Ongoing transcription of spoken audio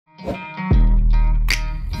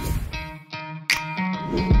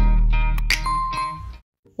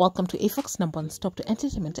Welcome to AFOX #1 stop to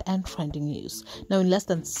entertainment and trending news. Now, in less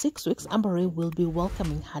than 6 weeks, Amber Ray will be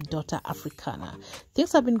welcoming her daughter Africana.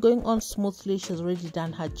 Things have been going on smoothly. She's already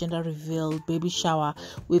done her gender reveal, baby shower.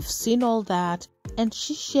 We've seen all that. And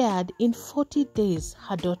she shared in 40 days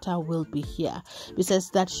her daughter will be here. Besides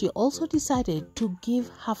that, she also decided to give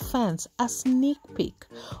her fans a sneak peek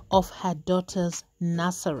of her daughter's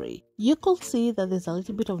nursery. You could see that there's a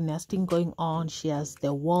little bit of nesting going on. She has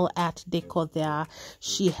the wall art decor there.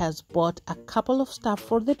 She has bought a couple of stuff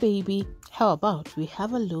for the baby. How about we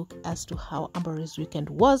have a look as to how Amber Ray's weekend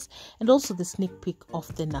was and also the sneak peek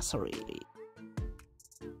of the nursery.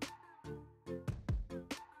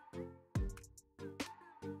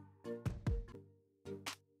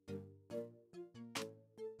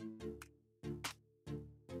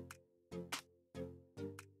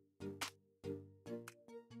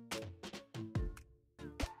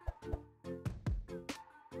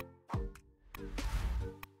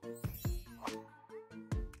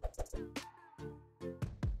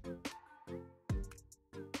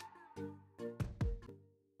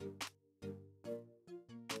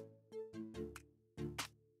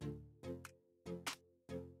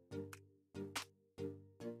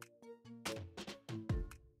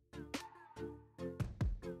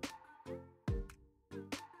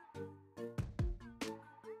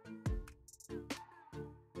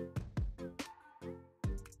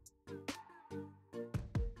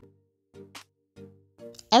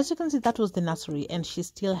 As you can see, that was the nursery, and she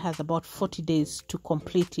still has about 40 days to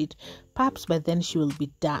complete it. Perhaps by then she will be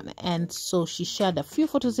done. And so she shared a few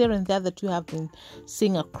photos here and there that you have been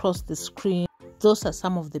seeing across the screen. Those are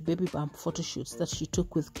some of the baby bump photo shoots that she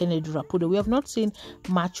took with Kennedy Rapudo. We have not seen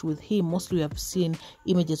much with him. Mostly we have seen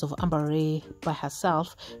images of Amber Ray by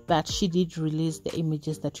herself, but she did release the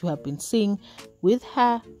images that you have been seeing with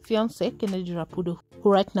her fiance, Kennedy Rapudo, who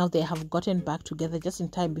right now they have gotten back together just in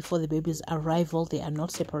time before the baby's arrival. They are not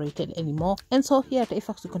separated anymore. And so here at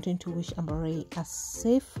AFOX, we continue to wish Amber Ray a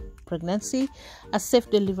safe pregnancy, a safe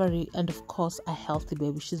delivery, and of course a healthy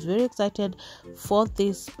baby. She's very excited for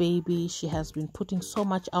this baby. She has been putting so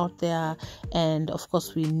much out there, and of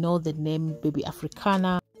course we know the name baby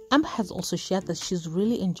Africana. Amber has also shared that she's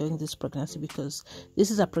really enjoying this pregnancy because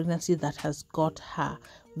this is a pregnancy that has got her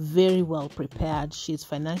very well prepared. She's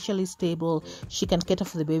financially stable. She can cater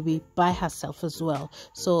for the baby by herself as well.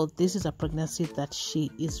 So this is a pregnancy that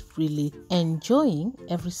she is really enjoying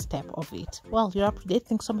every step of it. Well, you're up to date.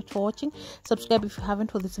 Thanks so much for watching. Subscribe if you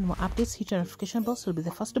haven't for this and more updates. Hit your notification bell so you'll be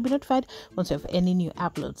the first to be notified once you have any new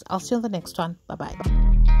uploads. I'll see you on the next one.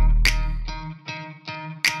 Bye-bye.